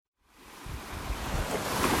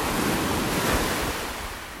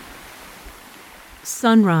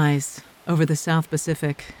Sunrise over the South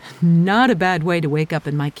Pacific. Not a bad way to wake up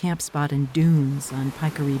in my camp spot in dunes on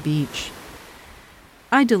Pikery Beach.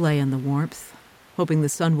 I delay in the warmth, hoping the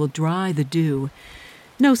sun will dry the dew.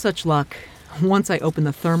 No such luck. Once I open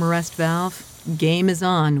the thermarest valve, game is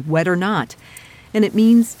on, wet or not, and it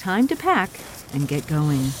means time to pack and get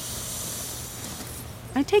going.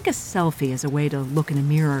 I take a selfie as a way to look in a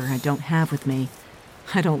mirror I don't have with me.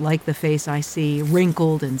 I don't like the face I see,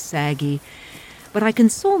 wrinkled and saggy, but I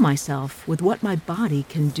console myself with what my body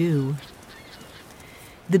can do.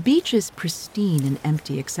 The beach is pristine and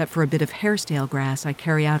empty except for a bit of hairstale grass I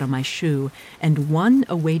carry out on my shoe and one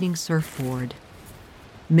awaiting surfboard.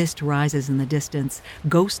 Mist rises in the distance,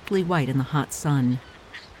 ghostly white in the hot sun.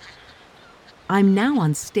 I'm now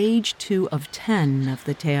on stage 2 of 10 of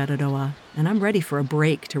the Te Araroa, and I'm ready for a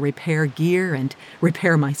break to repair gear and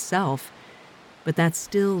repair myself. But that's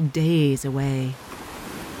still days away.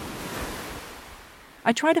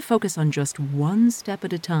 I try to focus on just one step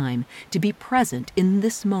at a time, to be present in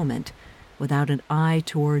this moment, without an eye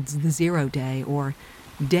towards the 0 day or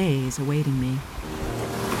days awaiting me.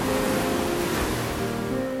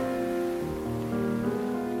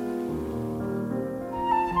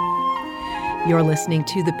 You're listening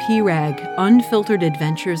to the P-Rag, Unfiltered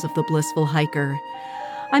Adventures of the Blissful Hiker.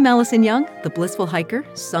 I'm Allison Young, the Blissful Hiker,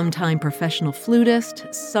 sometime professional flutist,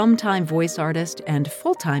 sometime voice artist, and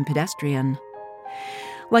full-time pedestrian.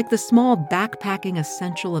 Like the small backpacking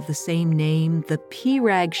essential of the same name, the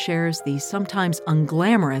P-Rag shares the sometimes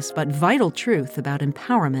unglamorous but vital truth about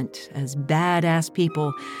empowerment as badass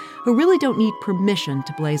people who really don't need permission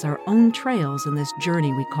to blaze our own trails in this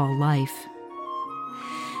journey we call life.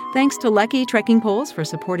 Thanks to Lecky Trekking Poles for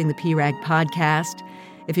supporting the P-Rag podcast.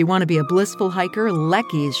 If you want to be a blissful hiker,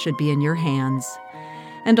 Lecky's should be in your hands.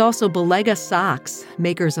 And also Belega Socks,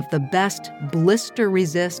 makers of the best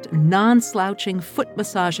blister-resist, non-slouching,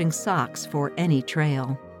 foot-massaging socks for any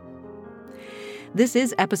trail. This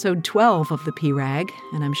is episode 12 of the P-Rag,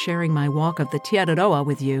 and I'm sharing my walk of the Te Araroa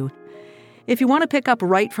with you. If you want to pick up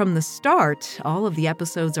right from the start, all of the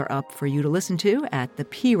episodes are up for you to listen to at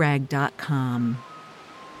theprag.com.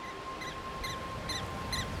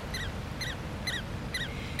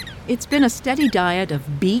 It's been a steady diet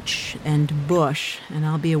of beach and bush, and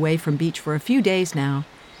I'll be away from beach for a few days now.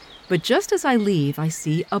 But just as I leave, I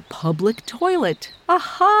see a public toilet.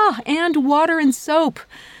 Aha! And water and soap.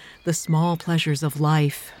 The small pleasures of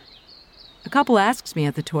life. A couple asks me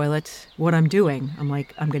at the toilet what I'm doing. I'm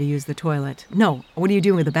like, I'm going to use the toilet. No, what are you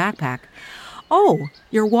doing with the backpack? Oh,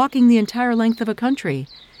 you're walking the entire length of a country.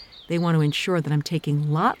 They want to ensure that I'm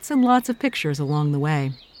taking lots and lots of pictures along the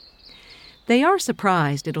way. They are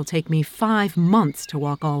surprised it'll take me 5 months to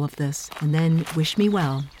walk all of this, and then wish me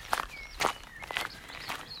well.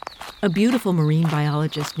 A beautiful marine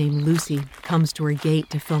biologist named Lucy comes to her gate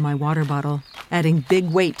to fill my water bottle, adding big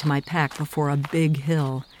weight to my pack before a big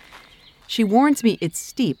hill. She warns me it's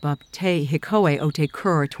steep up Te Hikoe o Te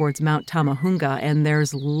Kur towards Mount Tamahunga, and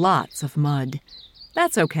there's lots of mud.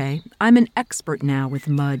 That's okay. I'm an expert now with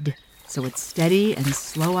mud, so it's steady and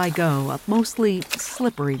slow I go up mostly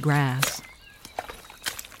slippery grass.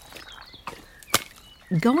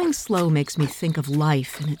 Going slow makes me think of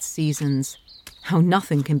life and its seasons, how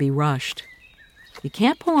nothing can be rushed. You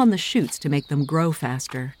can't pull on the shoots to make them grow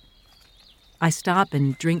faster. I stop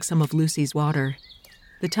and drink some of Lucy's water.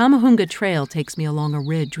 The Tamahunga Trail takes me along a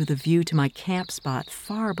ridge with a view to my camp spot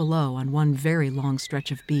far below on one very long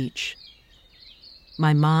stretch of beach.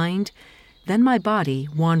 My mind, then my body,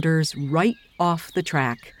 wanders right off the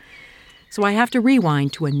track. So I have to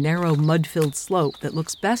rewind to a narrow, mud-filled slope that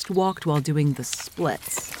looks best walked while doing the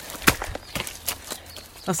splits.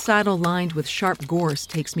 A saddle lined with sharp gorse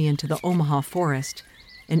takes me into the Omaha forest,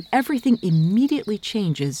 and everything immediately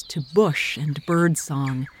changes to bush and bird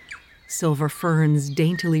song, silver ferns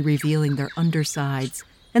daintily revealing their undersides,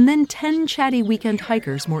 and then 10 chatty weekend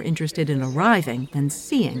hikers more interested in arriving than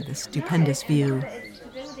seeing this stupendous view.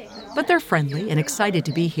 But they're friendly and excited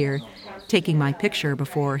to be here, taking my picture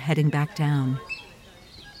before heading back down.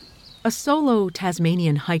 A solo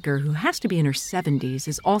Tasmanian hiker who has to be in her 70s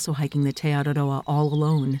is also hiking the Te Araroa all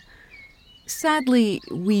alone. Sadly,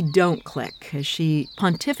 we don't click, as she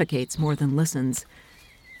pontificates more than listens.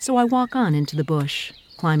 So I walk on into the bush,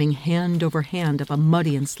 climbing hand over hand up a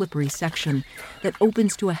muddy and slippery section that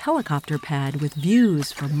opens to a helicopter pad with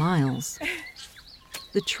views for miles.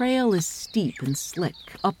 The trail is steep and slick,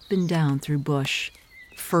 up and down through bush.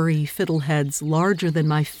 Furry fiddleheads larger than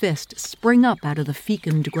my fist spring up out of the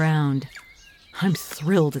fecund ground. I'm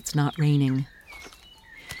thrilled it's not raining.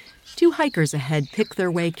 2 hikers ahead pick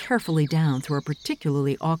their way carefully down through a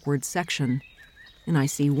particularly awkward section. and I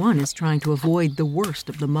see one is trying to avoid the worst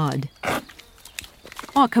of the mud.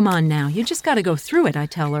 "Oh, come on now, you just gotta go through it," I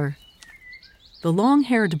tell her. The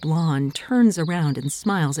long-haired blonde turns around and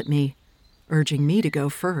smiles at me, urging me to go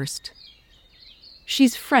first.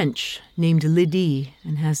 She's French, named Lydie,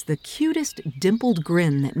 and has the cutest dimpled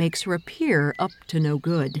grin that makes her appear up to no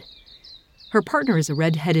good. Her partner is a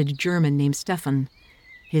red-headed German named Stefan,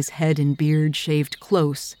 his head and beard shaved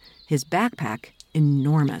close, his backpack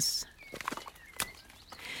enormous.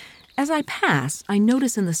 As I pass, I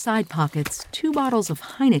notice in the side pockets 2 bottles of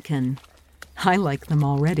Heineken. I like them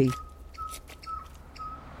already.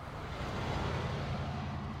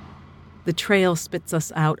 The trail spits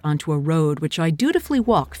us out onto a road which I dutifully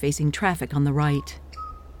walk facing traffic on the right.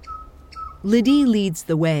 Lydie leads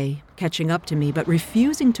the way, catching up to me but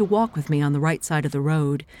refusing to walk with me on the right side of the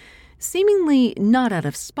road, seemingly not out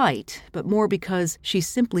of spite, but more because she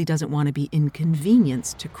simply doesn't want to be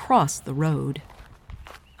inconvenienced to cross the road.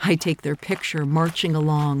 I take their picture marching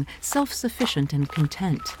along, self-sufficient and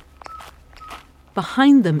content.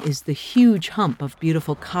 Behind them is the huge hump of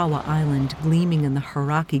beautiful Kawa Island gleaming in the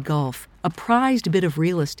Hauraki Gulf, a prized bit of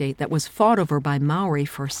real estate that was fought over by Maori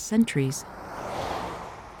for centuries.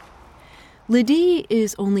 Lydie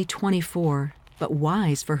is only 24, but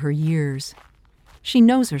wise for her years. She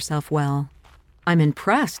knows herself well. I'm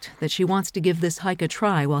impressed that she wants to give this hike a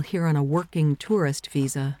try while here on a working tourist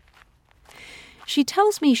visa. She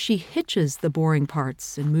tells me she hitches the boring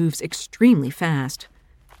parts and moves extremely fast,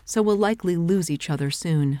 so we'll likely lose each other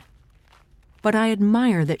soon. But I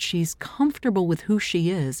admire that she's comfortable with who she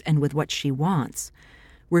is and with what she wants,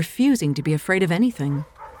 refusing to be afraid of anything.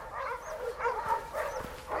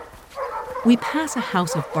 We pass a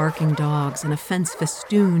house of barking dogs and a fence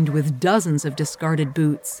festooned with dozens of discarded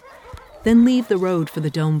boots, then leave the road for the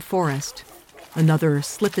Dome Forest, another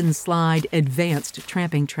slip-and-slide advanced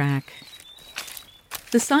tramping track.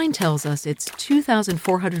 The sign tells us it's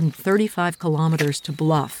 2,435 kilometers to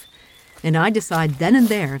Bluff, and I decide then and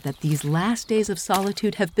there that these last days of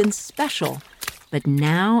solitude have been special, but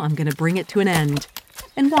now I'm going to bring it to an end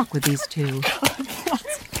and walk with these two.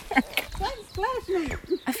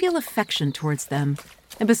 I feel affection towards them,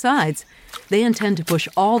 and besides, they intend to push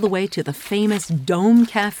all the way to the famous Dome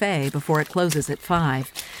Cafe before it closes at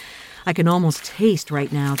 5. I can almost taste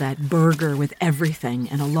right now that burger with everything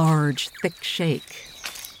and a large, thick shake.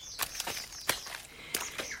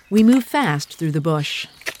 We move fast through the bush.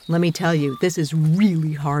 Let me tell you, this is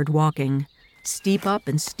really hard walking. Steep up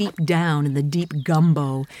and steep down in the deep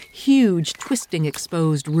gumbo, huge twisting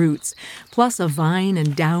exposed roots, plus a vine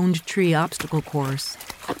and downed tree obstacle course.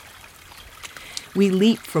 We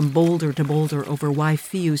leap from boulder to boulder over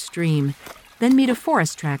Waifiu Stream, then meet a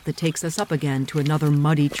forest track that takes us up again to another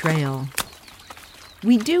muddy trail.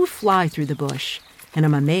 We do fly through the bush, and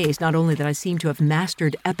I'm amazed not only that I seem to have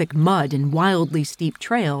mastered epic mud and wildly steep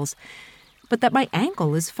trails, but that my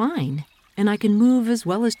ankle is fine, and I can move as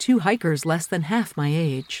well as 2 hikers less than half my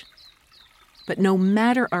age. But no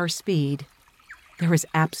matter our speed, there is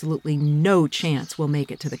absolutely no chance we'll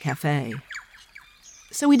make it to the cafe.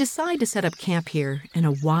 So we decide to set up camp here in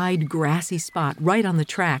a wide, grassy spot right on the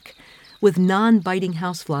track, with non-biting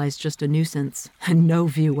houseflies just a nuisance and no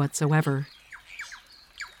view whatsoever.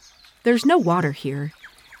 There's no water here,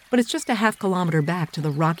 but it's just a half-kilometer back to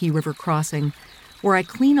the Rocky River crossing, where I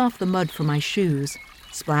clean off the mud from my shoes,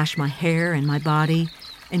 splash my hair and my body,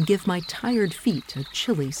 and give my tired feet a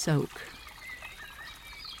chilly soak.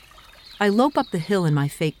 I lope up the hill in my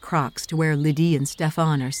fake Crocs to where Lydie and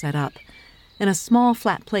Stefan are set up, and a small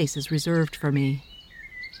flat place is reserved for me.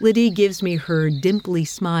 Lydie gives me her dimply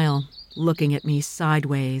smile, looking at me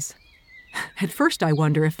sideways. At first I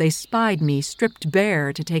wonder if they spied me stripped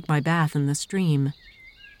bare to take my bath in the stream.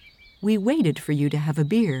 "We waited for you to have a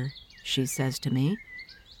beer," she says to me.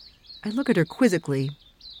 I look at her quizzically.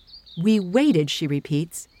 "We waited," she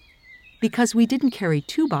repeats, "because we didn't carry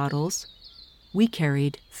 2 bottles. We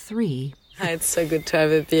carried 3. It's so good to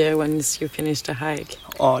have a beer once you finish the hike.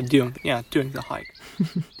 Oh, during the hike.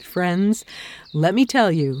 Friends, let me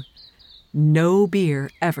tell you, no beer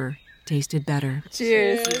ever tasted better.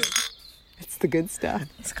 Cheers. It's the good stuff.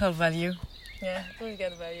 It's called value. Yeah, we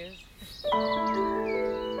got values.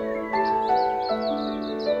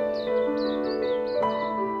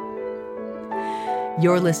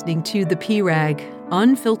 You're listening to The P-Rag,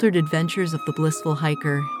 Unfiltered Adventures of the Blissful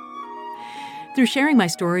Hiker. Through sharing my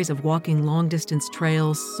stories of walking long-distance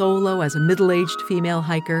trails solo as a middle-aged female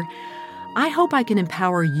hiker, I hope I can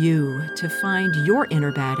empower you to find your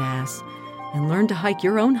inner badass and learn to hike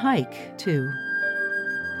your own hike, too.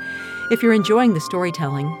 If you're enjoying the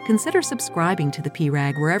storytelling, consider subscribing to The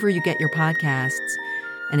P-Rag wherever you get your podcasts.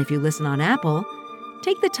 And if you listen on Apple,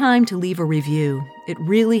 Take the time to leave a review. It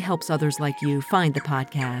really helps others like you find the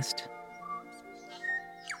podcast.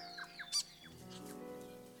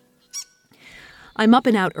 I'm up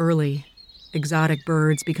and out early. Exotic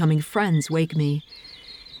birds becoming friends wake me.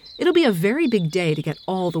 It'll be a very big day to get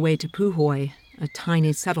all the way to Puhoi, a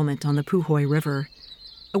tiny settlement on the Puhoi River.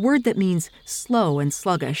 A word that means slow and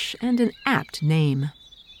sluggish, and an apt name.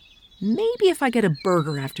 Maybe if I get a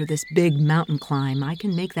burger after this big mountain climb, I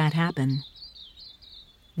can make that happen.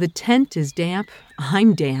 The tent is damp,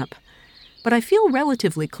 I'm damp, but I feel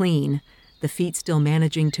relatively clean, the feet still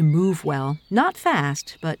managing to move well, not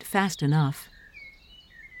fast, but fast enough.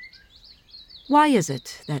 Why is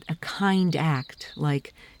it that a kind act,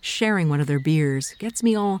 like sharing one of their beers, gets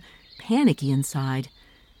me all panicky inside?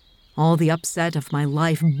 All the upset of my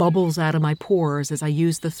life bubbles out of my pores as I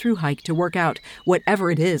use the thru hike to work out whatever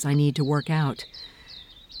it is I need to work out.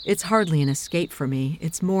 It's hardly an escape for me.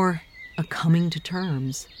 It's more a coming to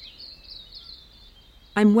terms.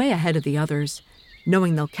 I'm way ahead of the others,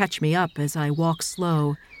 knowing they'll catch me up as I walk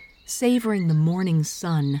slow, savoring the morning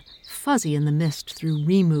sun, fuzzy in the mist through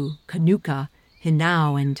Rimu, Kanuka,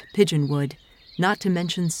 Hinau, and Pigeonwood, not to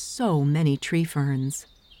mention so many tree ferns.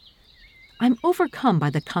 I'm overcome by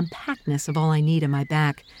the compactness of all I need in my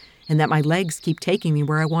back, and that my legs keep taking me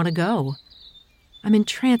where I want to go. I'm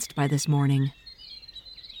entranced by this morning.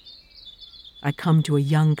 I come to a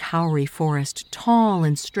young kauri forest, tall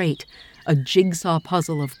and straight, a jigsaw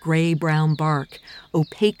puzzle of gray-brown bark,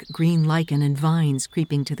 opaque green lichen and vines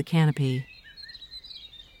creeping to the canopy.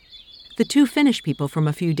 The two Finnish people from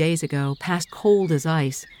a few days ago pass cold as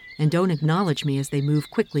ice and don't acknowledge me as they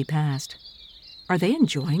move quickly past. Are they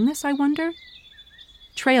enjoying this, I wonder?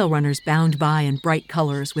 Trail runners bound by in bright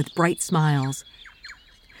colors with bright smiles.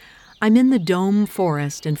 I'm in the dome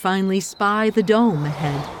forest and finally spy the dome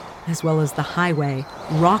ahead, as well as the highway,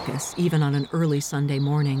 raucous even on an early Sunday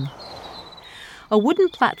morning. A wooden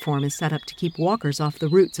platform is set up to keep walkers off the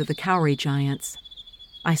roots of the kauri giants.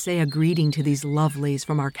 I say a greeting to these lovelies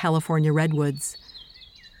from our California redwoods.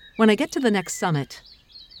 When I get to the next summit,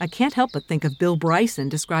 I can't help but think of Bill Bryson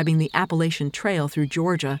describing the Appalachian Trail through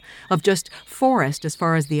Georgia, of just forest as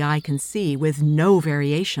far as the eye can see, with no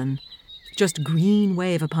variation. Just green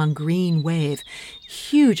wave upon green wave,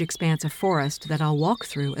 huge expanse of forest that I'll walk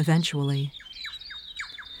through eventually.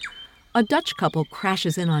 A Dutch couple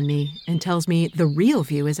crashes in on me and tells me the real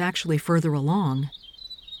view is actually further along.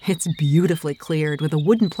 It's beautifully cleared with a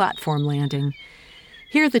wooden platform landing.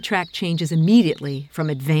 Here the track changes immediately from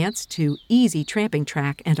advanced to easy tramping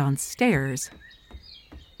track and on stairs.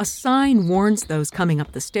 A sign warns those coming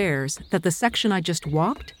up the stairs that the section I just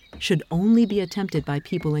walked should only be attempted by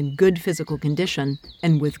people in good physical condition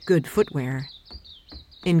and with good footwear.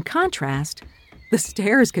 In contrast, the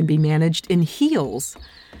stairs can be managed in heels.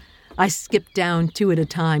 I skip down two at a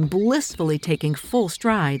time, blissfully taking full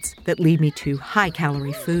strides that lead me to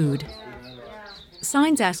high-calorie food.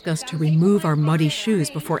 Signs ask us to remove our muddy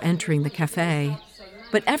shoes before entering the cafe,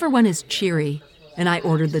 but everyone is cheery, and I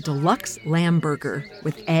ordered the deluxe lamb burger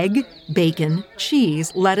with egg, bacon,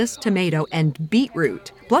 cheese, lettuce, tomato, and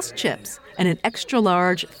beetroot, plus chips, and an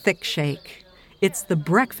extra-large thick shake. It's the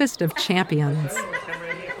breakfast of champions.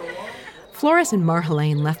 Floris and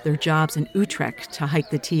Marjolaine left their jobs in Utrecht to hike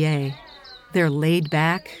the TA. They're laid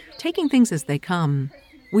back, taking things as they come.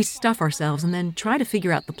 We stuff ourselves and then try to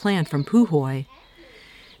figure out the plan from Puhoi.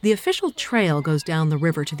 The official trail goes down the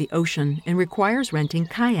river to the ocean and requires renting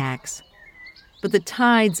kayaks. But the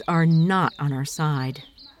tides are not on our side.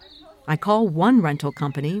 I call one rental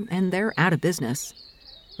company, and they're out of business.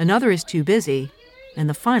 Another is too busy, and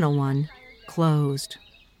the final one closed.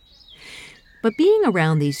 But being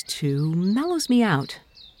around these two mellows me out,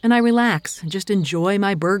 and I relax and just enjoy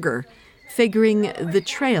my burger, figuring the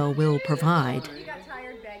trail will provide.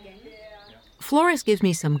 Floris gives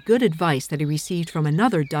me some good advice that he received from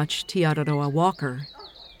another Dutch Araroa walker.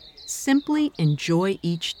 Simply enjoy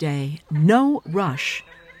each day, no rush,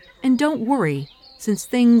 and don't worry, since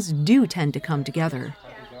things do tend to come together.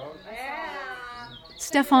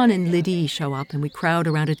 Stefan and Lydie show up and we crowd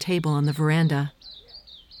around a table on the veranda.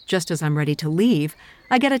 Just as I'm ready to leave,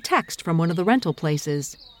 I get a text from one of the rental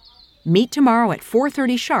places. Meet tomorrow at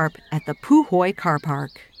 4:30 sharp at the Puhoi car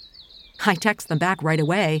park. I text them back right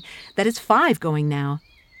away that it's 5 going now,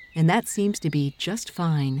 and that seems to be just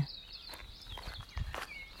fine.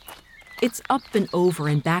 It's up and over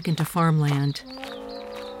and back into farmland.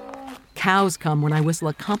 Cows come when I whistle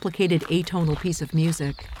a complicated atonal piece of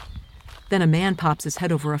music. Then a man pops his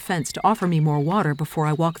head over a fence to offer me more water before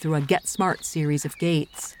I walk through a Get Smart series of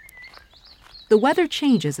gates. The weather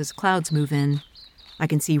changes as clouds move in. I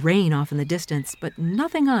can see rain off in the distance, but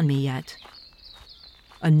nothing on me yet.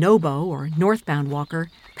 A Nobo, or northbound walker,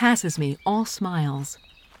 passes me, all smiles.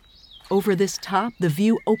 Over this top, the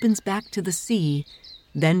view opens back to the sea,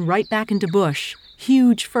 then right back into bush,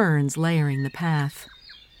 huge ferns layering the path.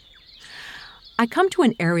 I come to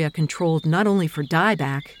an area controlled not only for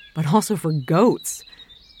dieback, but also for goats,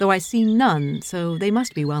 though I see none, so they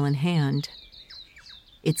must be well in hand.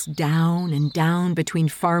 It's down and down between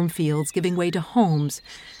farm fields, giving way to homes,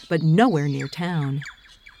 but nowhere near town.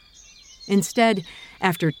 Instead,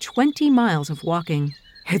 after 20 miles of walking,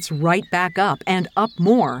 it's right back up and up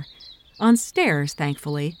more. On stairs,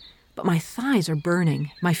 thankfully, but my thighs are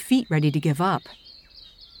burning, my feet ready to give up.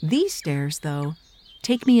 These stairs, though,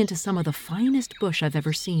 take me into some of the finest bush I've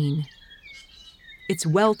ever seen. It's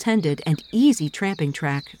well-tended and easy tramping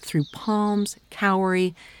track through palms,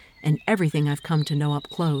 kauri, and everything I've come to know up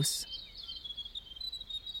close.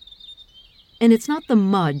 And it's not the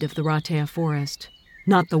mud of the Ratea forest,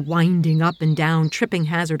 not the winding up and down tripping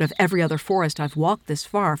hazard of every other forest I've walked this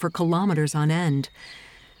far for kilometers on end.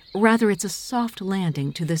 Rather, it's a soft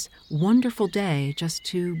landing to this wonderful day just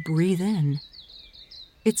to breathe in.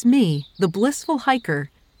 It's me, the blissful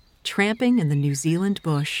hiker, tramping in the New Zealand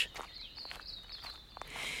bush.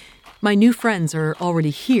 My new friends are already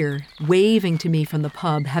here, waving to me from the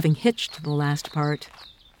pub, having hitched the last part.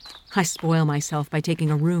 I spoil myself by taking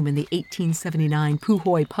a room in the 1879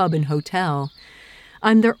 Puhoi Pub and Hotel.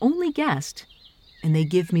 I'm their only guest, and they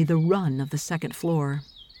give me the run of the second floor.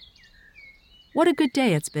 What a good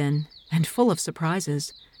day it's been, and full of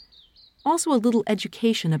surprises. Also a little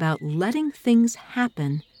education about letting things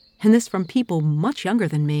happen, and this from people much younger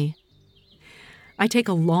than me. I take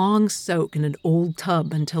a long soak in an old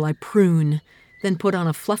tub until I prune, then put on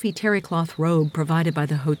a fluffy terry cloth robe provided by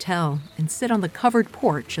the hotel and sit on the covered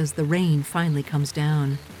porch as the rain finally comes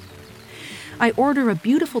down. I order a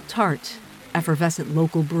beautiful tart, effervescent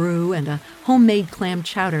local brew, and a homemade clam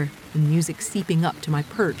chowder, the music seeping up to my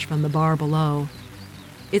perch from the bar below.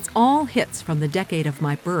 It's all hits from the decade of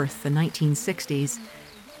my birth, the 1960s,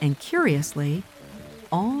 and curiously,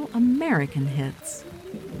 all American hits.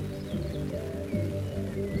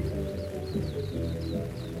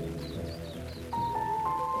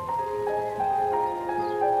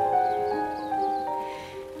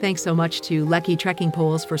 Thanks so much to Lecky Trekking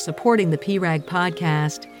Poles for supporting the PRAG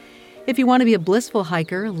podcast. If you want to be a blissful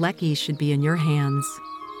hiker, Lecky should be in your hands.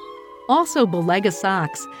 Also, Belega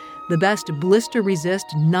Socks, the best blister-resist,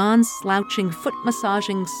 non-slouching,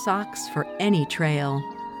 foot-massaging socks for any trail.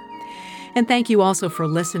 And thank you also for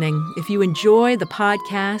listening. If you enjoy the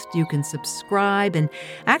podcast, you can subscribe. And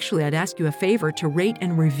actually, I'd ask you a favor to rate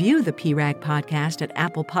and review the PRAG podcast at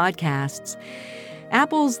Apple Podcasts.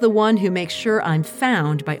 Apple's the one who makes sure I'm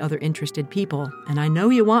found by other interested people, and I know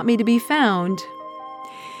you want me to be found.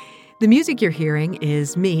 The music you're hearing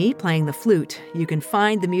is me playing the flute. You can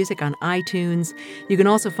find the music on iTunes. You can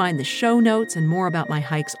also find the show notes and more about my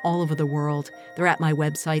hikes all over the world. They're at my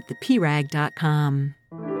website, theprag.com.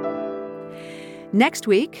 Next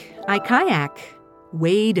week, I kayak,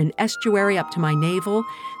 wade an estuary up to my navel,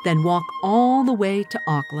 then walk all the way to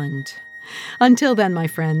Auckland. Until then, my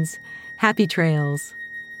friends, happy trails.